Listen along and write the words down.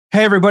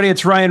Hey, everybody,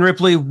 it's Ryan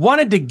Ripley.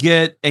 Wanted to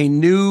get a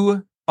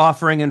new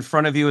offering in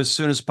front of you as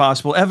soon as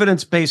possible,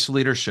 evidence-based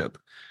leadership.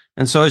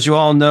 And so, as you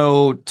all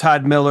know,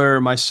 Todd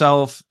Miller,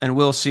 myself, and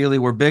Will Seeley,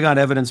 we're big on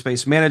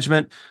evidence-based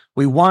management.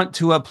 We want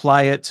to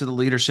apply it to the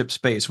leadership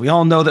space. We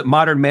all know that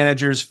modern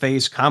managers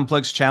face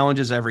complex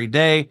challenges every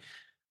day.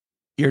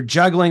 You're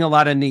juggling a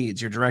lot of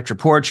needs, your direct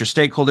reports, your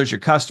stakeholders, your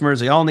customers,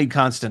 they all need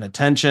constant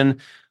attention.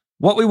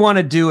 What we want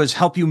to do is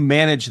help you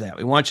manage that.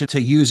 We want you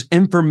to use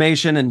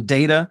information and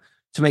data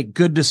to make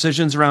good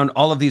decisions around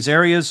all of these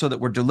areas so that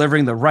we're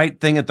delivering the right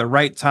thing at the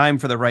right time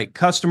for the right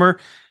customer.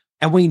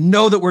 And we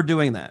know that we're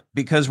doing that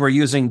because we're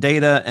using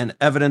data and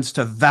evidence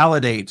to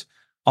validate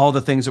all the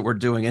things that we're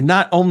doing. And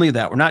not only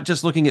that, we're not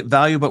just looking at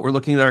value, but we're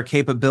looking at our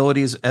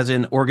capabilities as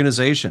an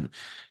organization.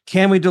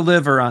 Can we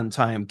deliver on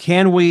time?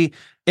 Can we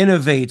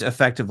innovate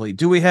effectively?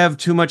 Do we have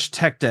too much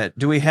tech debt?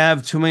 Do we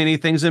have too many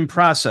things in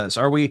process?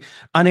 Are we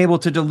unable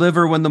to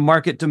deliver when the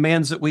market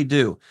demands that we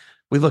do?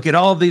 We look at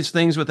all of these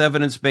things with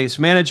evidence-based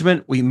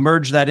management. We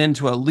merge that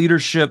into a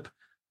leadership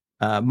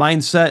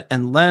mindset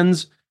and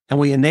lens, and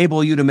we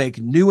enable you to make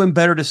new and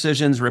better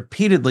decisions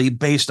repeatedly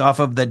based off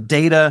of the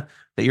data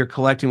that you're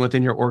collecting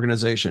within your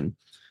organization.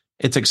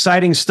 It's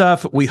exciting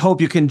stuff. We hope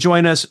you can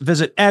join us.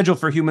 Visit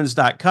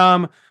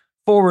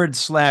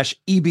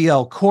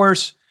agileforhumans.com/EBL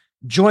course.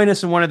 Join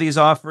us in one of these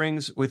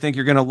offerings. We think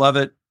you're going to love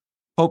it.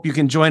 Hope you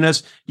can join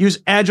us. Use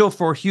Agile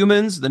for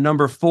Humans, the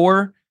number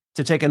 4,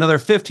 to take another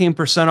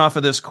 15% off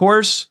of this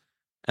course.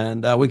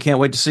 And we can't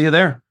wait to see you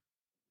there.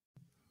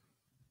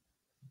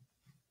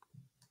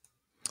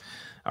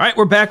 All right,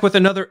 we're back with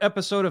another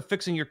episode of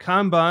Fixing Your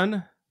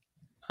Kanban.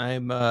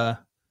 I'm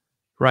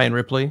Ryan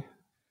Ripley.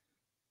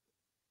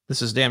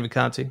 This is Dan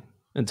Vicanti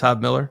and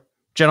Todd Miller.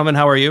 Gentlemen,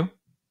 how are you?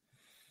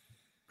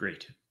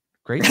 Great.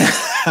 All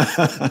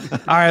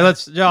right,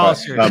 let's y'all.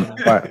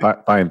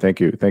 Fine. Thank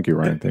you,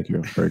 Ryan. Thank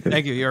you. Very good.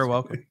 Thank you. You're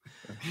welcome.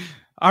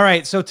 All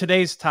right, so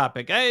today's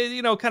topic,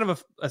 kind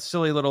of a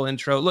silly little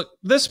intro. Look,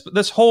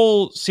 this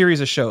whole series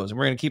of shows, and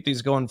we're going to keep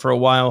these going for a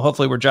while.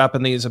 Hopefully, we're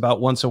dropping these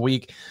about once a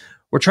week.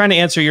 We're trying to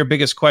answer your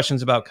biggest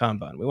questions about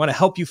Kanban. We want to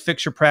help you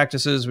fix your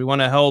practices. We want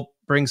to help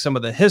bring some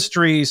of the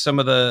history, some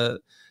of the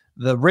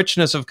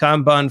richness of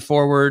Kanban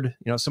forward.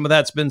 Some of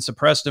that's been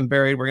suppressed and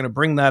buried. We're going to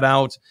bring that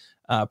out.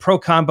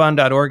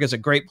 ProKanban.org is a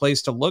great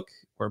place to look.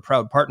 We're a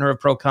proud partner of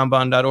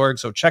ProKanban.org,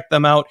 so check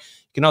them out.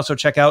 You can also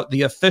check out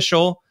the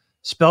official,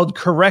 spelled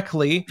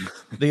correctly,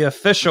 the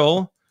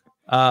official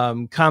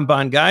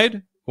Kanban guide.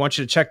 I want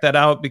you to check that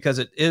out because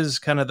it is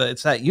kind of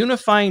it's that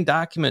unifying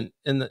document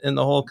in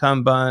the whole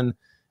Kanban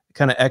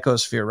kind of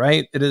ecosphere,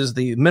 right? It is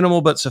the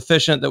minimal but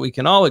sufficient that we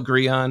can all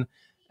agree on,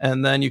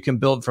 and then you can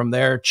build from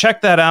there.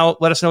 Check that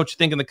out. Let us know what you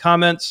think in the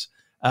comments.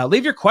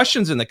 Leave your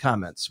questions in the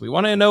comments. We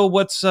want to know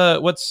what's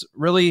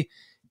really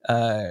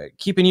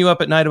keeping you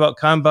up at night about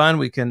Kanban.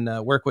 We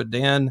can work with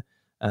Dan,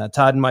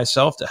 Todd, and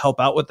myself to help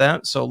out with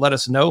that. So let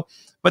us know.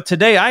 But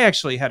today I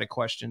actually had a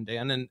question,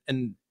 Dan,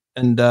 and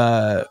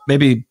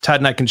maybe Todd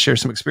and I can share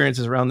some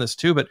experiences around this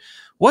too. But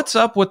what's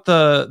up with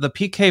the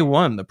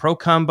PK1, the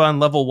ProKanban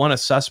Level 1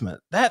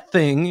 assessment? That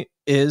thing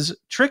is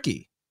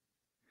tricky.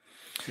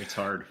 It's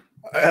hard.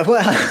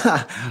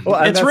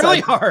 It's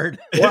really hard.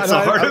 Well, it's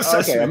a hard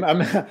assessment.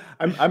 Okay,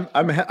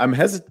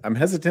 I'm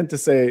hesitant to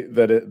say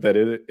that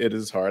it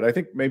is hard. I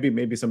think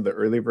maybe some of the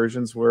early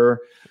versions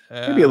were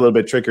maybe a little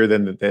bit trickier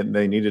than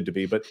they needed to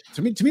be. But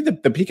to me, the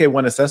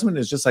PK1 assessment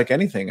is just like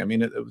anything. I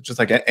mean, it's just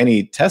like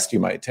any test you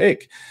might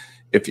take.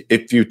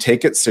 If you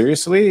take it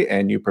seriously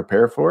and you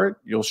prepare for it,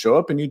 you'll show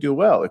up and you do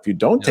well. If you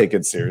don't take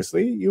it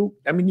seriously, you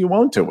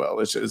won't do well.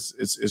 It's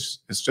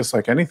just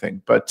like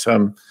anything. But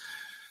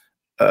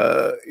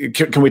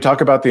can we talk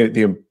about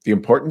the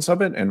importance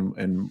of it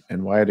and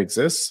why it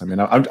exists? I mean,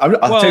 I'll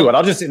tell you what.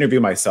 I'll just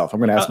interview myself. I'm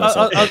going to ask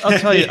myself.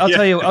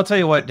 I'll tell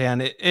you what, Dan.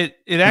 It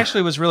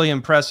actually was really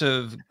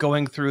impressive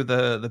going through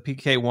the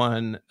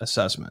PK1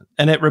 assessment,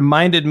 and it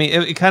reminded me.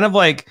 It kind of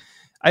like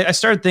I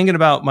started thinking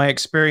about my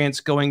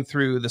experience going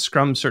through the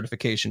Scrum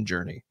certification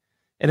journey,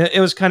 and it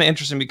was kind of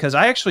interesting because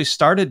I actually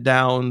started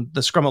down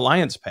the Scrum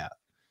Alliance path.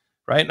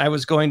 Right. And I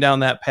was going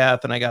down that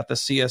path and I got the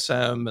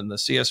CSM and the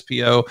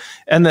CSPO.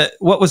 And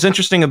what was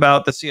interesting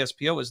about the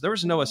CSPO is there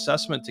was no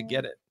assessment to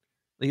get it.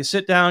 You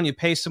sit down, you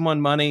pay someone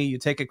money, you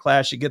take a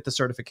class, you get the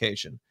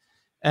certification.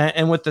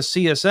 And with the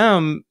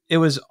CSM, it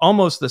was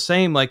almost the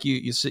same. Like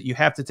you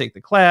have to take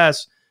the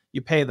class,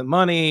 you pay the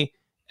money,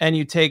 and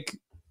you take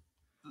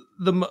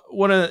an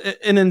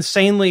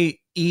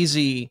insanely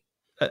easy.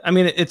 I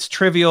mean, it's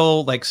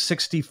trivial, like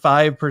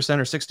 65% or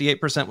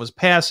 68% was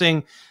passing.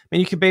 I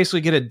mean, you could basically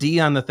get a D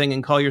on the thing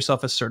and call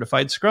yourself a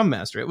certified Scrum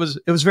Master. It was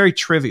very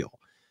trivial.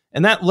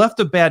 And that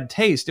left a bad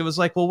taste. It was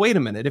like, well, wait a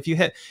minute. If you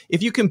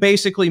can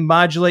basically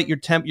modulate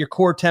your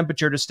core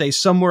temperature to stay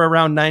somewhere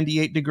around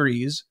 98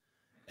 degrees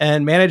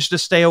and manage to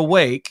stay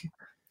awake.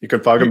 You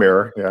can fog a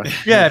mirror. Yeah.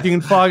 Yeah. If you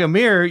can fog a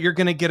mirror, you're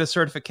going to get a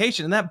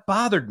certification. And that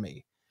bothered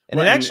me. And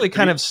it actually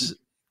go ahead.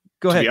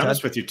 To be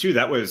honest with you too,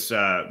 that was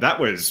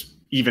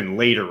even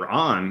later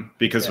on,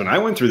 because when I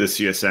went through the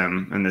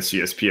CSM and the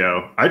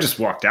CSPO, I just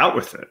walked out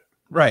with it.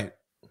 Right.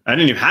 I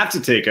didn't even have to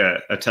take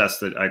a test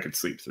that I could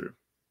sleep through.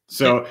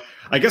 So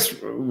I guess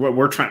what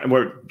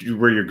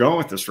where you're going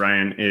with this,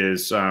 Ryan,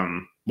 is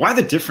why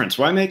the difference?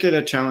 Why make it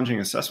a challenging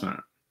assessment?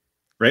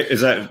 Right?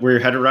 Is that where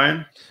you're headed,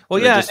 Ryan? Well,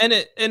 yeah, and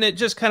it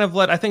just kind of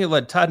I think it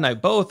led Todd and I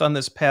both on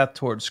this path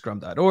towards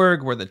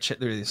Scrum.org, where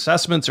the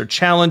assessments are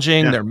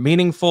challenging, they're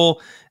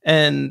meaningful,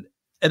 and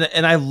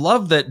I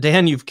love that,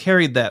 Dan, you've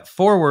carried that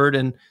forward.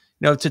 And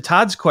to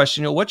Todd's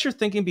question, what's your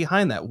thinking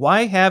behind that?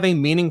 Why have a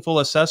meaningful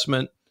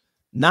assessment,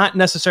 not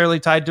necessarily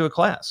tied to a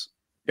class?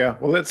 Yeah,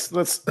 well, let's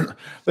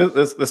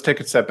take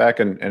a step back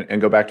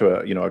and go back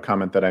to a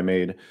comment that I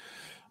made.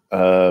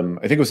 I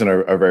think it was in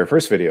our very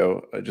first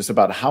video, just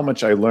about how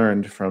much I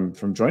learned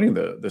from joining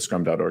the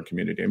Scrum.org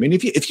community. I mean,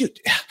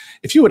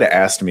 if you would have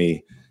asked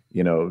me,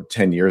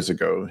 10 years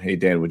ago, hey,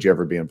 Dan, would you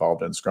ever be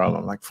involved in Scrum?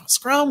 I'm like,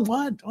 Scrum,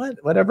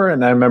 whatever.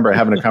 And I remember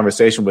having a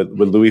conversation with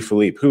Louis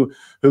Philippe, who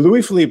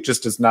Louis Philippe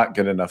just does not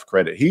get enough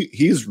credit.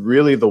 He's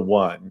really the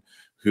one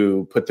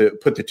who put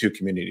the two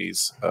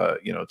communities,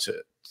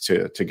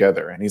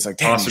 together. And he's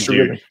like, awesome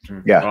dude.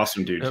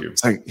 Awesome dude too.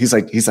 He's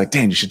like,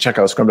 Dan, you should check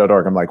out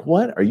Scrum.org. I'm like,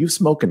 what? Are you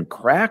smoking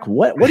crack?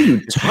 What are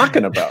you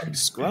talking about,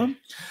 Scrum?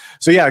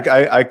 So yeah,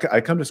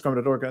 I come to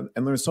Scrum.org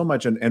and learn so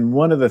much. And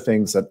one of the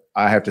things that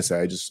I have to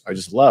say I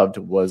just loved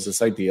was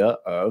this idea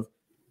of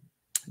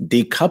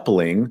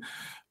decoupling,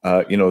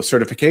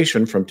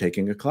 certification from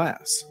taking a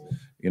class.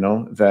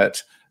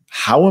 That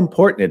how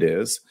important it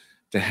is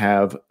to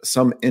have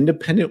some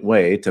independent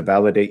way to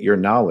validate your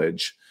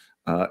knowledge,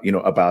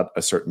 about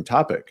a certain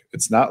topic.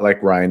 It's not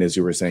like, Ryan, as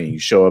you were saying, you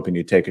show up and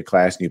you take a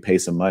class and you pay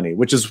some money,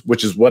 which is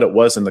what it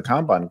was in the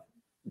Kanban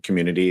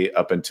community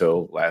up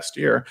until last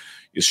year.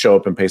 You show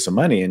up and pay some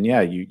money and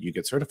you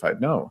get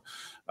certified. No,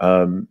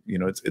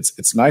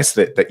 it's nice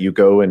that you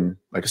go and,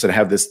 like I said,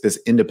 have this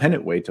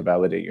independent way to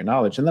validate your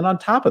knowledge. And then on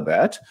top of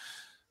that,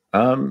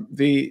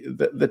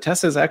 the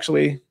test is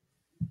actually,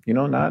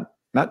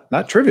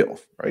 not trivial,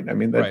 right? I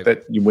mean,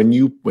 that when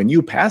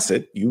you pass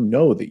it,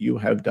 that you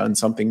have done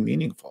something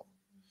meaningful.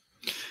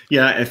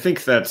 Yeah, I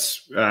think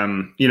that's,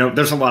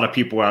 there's a lot of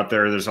people out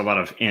there. There's a lot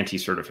of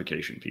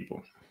anti-certification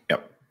people.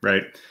 Yep.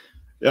 Right.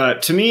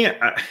 To me,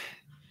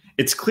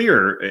 it's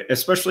clear,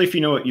 especially if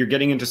you're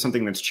getting into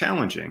something that's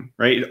challenging,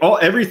 right?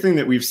 Everything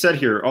that we've said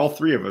here, all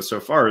three of us so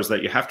far, is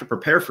that you have to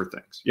prepare for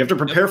things. You have to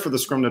prepare for the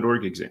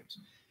Scrum.org exams.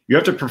 You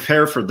have to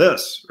prepare for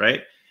this,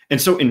 right? And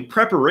so in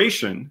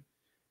preparation,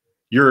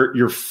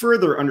 you're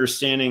further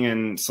understanding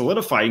and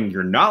solidifying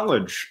your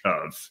knowledge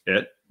of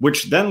it,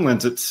 which then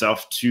lends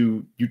itself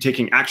to you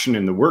taking action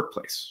in the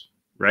workplace,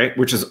 right?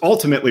 Which is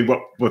ultimately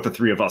what the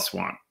three of us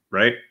want,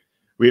 right?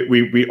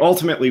 We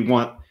ultimately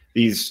want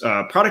these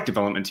product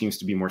development teams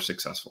to be more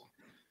successful.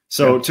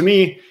 So to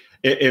me,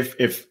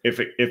 if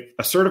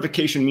a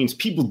certification means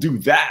people do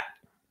that,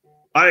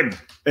 I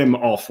am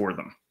all for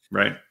them,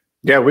 right?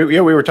 Yeah, we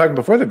were talking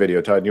before the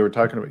video, Todd. And you were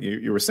talking about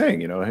you were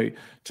saying, hey,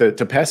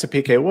 to pass a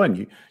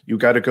PK1, you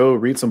got to go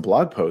read some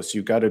blog posts.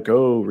 You got to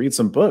go read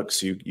some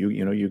books. You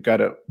got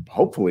to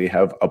hopefully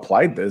have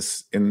applied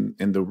this in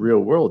the real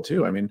world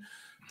too. I mean,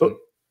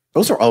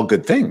 those are all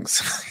good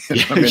things.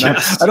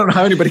 I don't know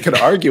how anybody could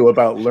argue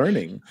about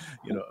learning.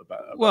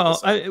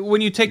 When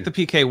you take the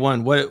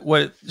PK1,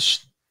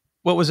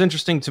 what was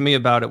interesting to me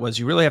about it was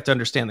you really have to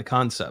understand the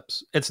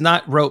concepts. It's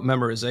not rote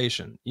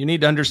memorization. You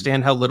need to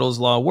understand how Little's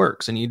law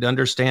works, and you need to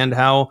understand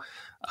how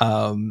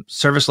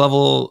service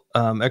level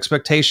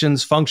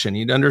expectations function.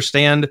 You need to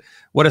understand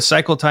what a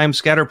cycle time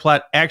scatter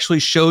plot actually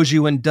shows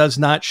you and does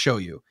not show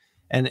you,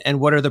 and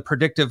what are the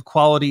predictive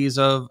qualities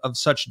of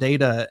such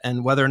data,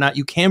 and whether or not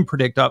you can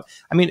predict up.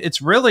 I mean,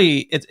 it's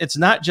really it's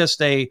not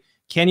just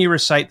can you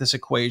recite this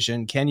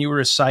equation? Can you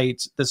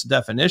recite this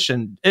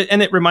definition?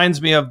 And it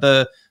reminds me of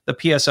the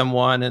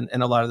PSM1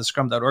 and a lot of the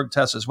Scrum.org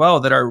tests as well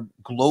that are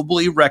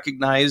globally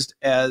recognized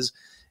as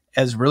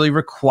really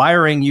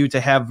requiring you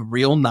to have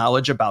real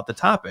knowledge about the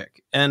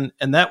topic. And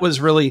that was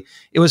really,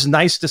 it was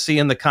nice to see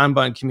in the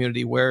Kanban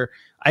community where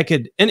I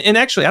could, and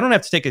actually I don't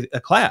have to take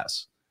a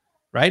class,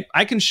 right?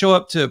 I can show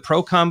up to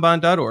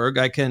ProKanban.org.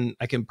 I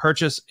can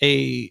purchase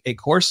a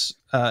course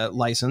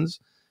license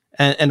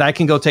and I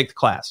can go take the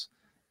class.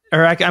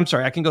 Or I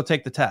can go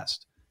take the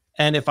test.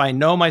 And if I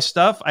know my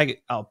stuff,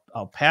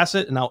 I'll pass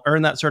it and I'll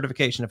earn that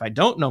certification. If I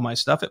don't know my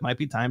stuff, it might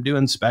be time to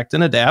inspect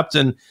and adapt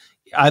and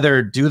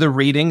either do the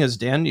reading, as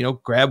Dan,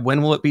 grab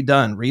when will it be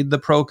done? Read the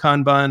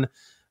ProKanban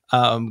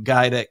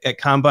guide at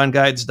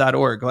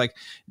kanbanguides.org. Like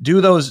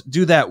do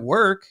that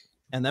work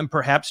and then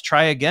perhaps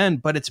try again,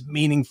 but it's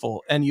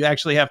meaningful. And you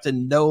actually have to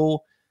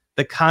know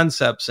the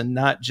concepts and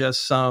not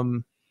just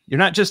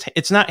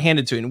it's not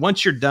handed to you. And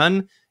once you're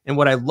done, and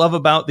what I love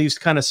about these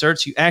kind of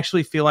certs, you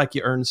actually feel like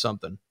you earned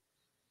something.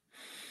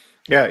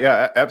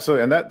 Yeah,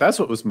 absolutely. And that's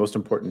what was most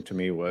important to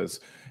me was,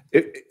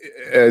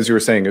 as you were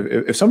saying,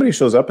 if somebody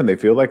shows up and they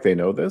feel like they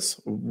know this,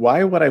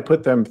 why would I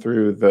put them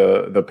through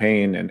the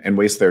pain and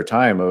waste their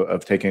time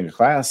of taking a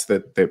class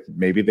that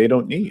maybe they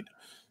don't need?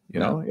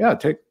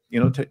 Take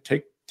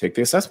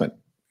the assessment,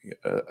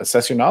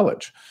 assess your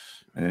knowledge.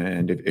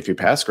 And if you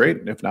pass, great.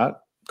 And if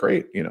not,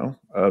 great.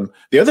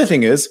 The other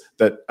thing is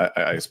that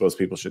I suppose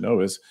people should know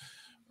is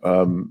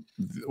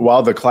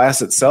while the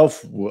class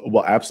itself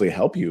will absolutely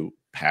help you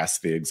pass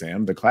the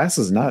exam, the class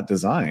is not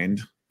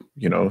designed,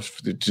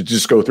 to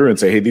just go through and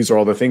say, hey, these are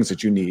all the things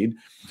that you need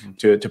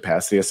to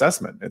pass the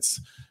assessment. It's,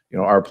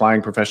 our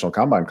applying professional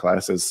Kanban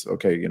class is,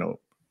 okay,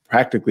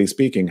 practically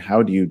speaking,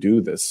 how do you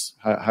do this?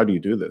 How do you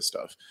do this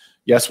stuff?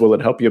 Yes, will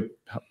it help you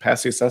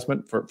pass the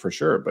assessment? For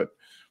sure, but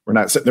we're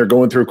not sitting there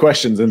going through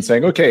questions and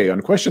saying, okay,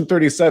 on question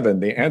 37,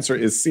 the answer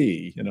is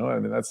C.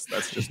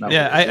 That's just not.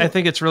 Yeah, I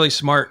think it's really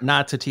smart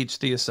not to teach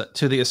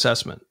to the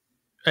assessment,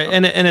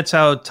 and it's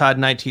how Todd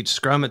and I teach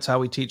Scrum. It's how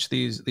we teach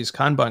these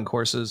Kanban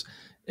courses.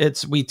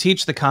 We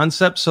teach the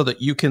concept so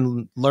that you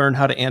can learn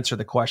how to answer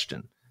the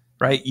question.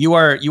 Right? You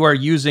are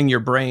using your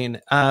brain.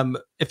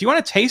 If you want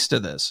a taste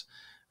of this,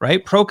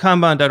 right?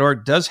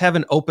 ProKanban.org does have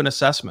an open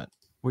assessment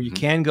where you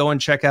can go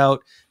and check out.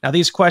 Now,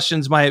 these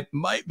questions might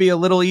be a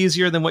little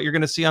easier than what you're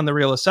going to see on the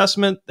real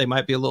assessment. They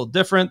might be a little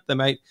different. They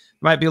might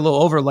be a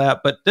little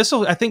overlap, but this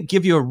will, I think,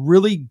 give you a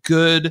really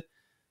good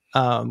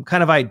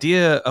kind of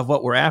idea of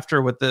what we're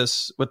after with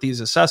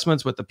these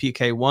assessments, with the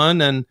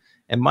PK1,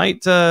 and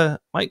might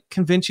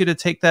convince you to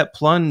take that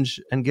plunge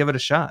and give it a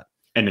shot.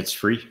 And it's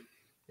free.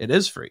 It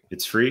is free.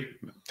 It's free.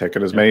 Take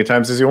it as many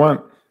times as you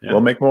want. Yeah.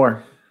 We'll make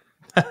more.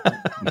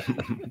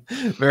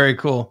 Very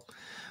cool.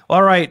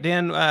 All right,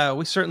 Dan,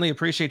 we certainly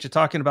appreciate you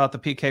talking about the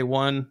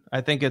PK1.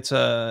 I think it's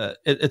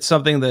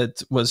something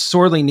that was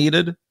sorely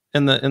needed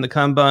in the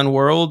Kanban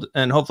world,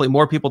 and hopefully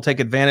more people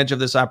take advantage of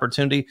this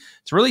opportunity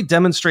to really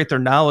demonstrate their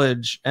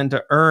knowledge and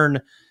to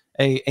earn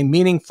a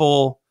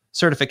meaningful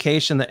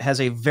certification that has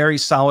a very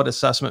solid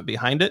assessment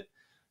behind it.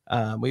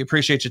 We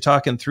appreciate you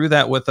talking through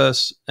that with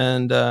us,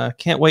 and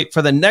can't wait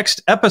for the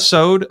next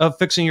episode of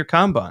Fixing Your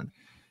Kanban.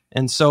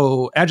 And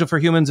so Agile for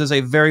Humans is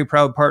a very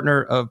proud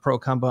partner of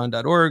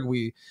ProKanban.org.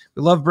 We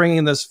love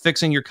bringing this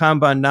Fixing Your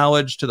Kanban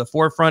knowledge to the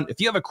forefront.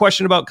 If you have a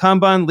question about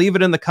Kanban, leave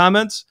it in the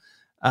comments.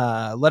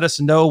 Let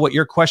us know what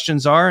your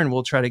questions are, and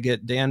we'll try to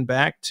get Dan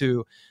back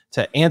to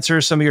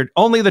answer some of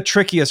only the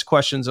trickiest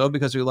questions, though,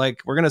 because we're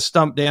going to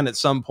stump Dan at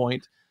some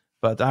point.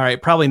 But all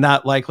right, probably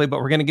not likely,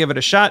 but we're going to give it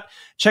a shot.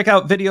 Check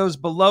out videos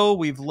below.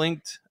 We've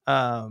linked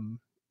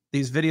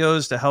these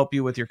videos to help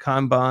you with your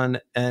Kanban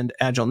and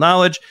Agile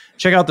knowledge.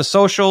 Check out the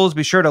socials.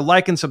 Be sure to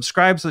like and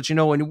subscribe so that you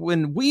know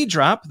when we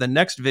drop the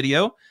next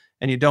video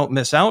and you don't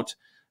miss out.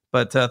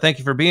 But thank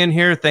you for being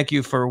here. Thank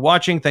you for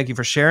watching. Thank you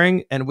for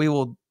sharing. And we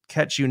will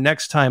catch you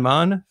next time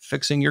on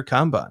Fixing Your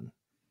Kanban.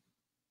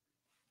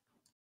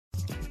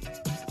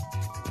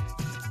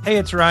 Hey,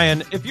 it's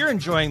Ryan. If you're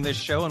enjoying this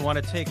show and want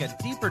to take a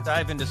deeper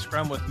dive into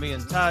Scrum with me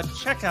and Todd,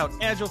 check out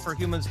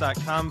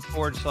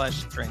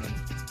agileforhumans.com/training.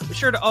 Be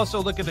sure to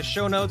also look at the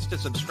show notes to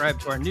subscribe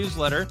to our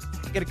newsletter,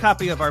 get a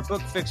copy of our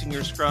book, Fixing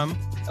Your Scrum,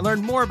 and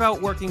learn more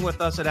about working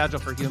with us at Agile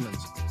for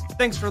Humans.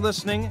 Thanks for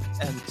listening,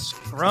 and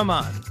Scrum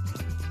on.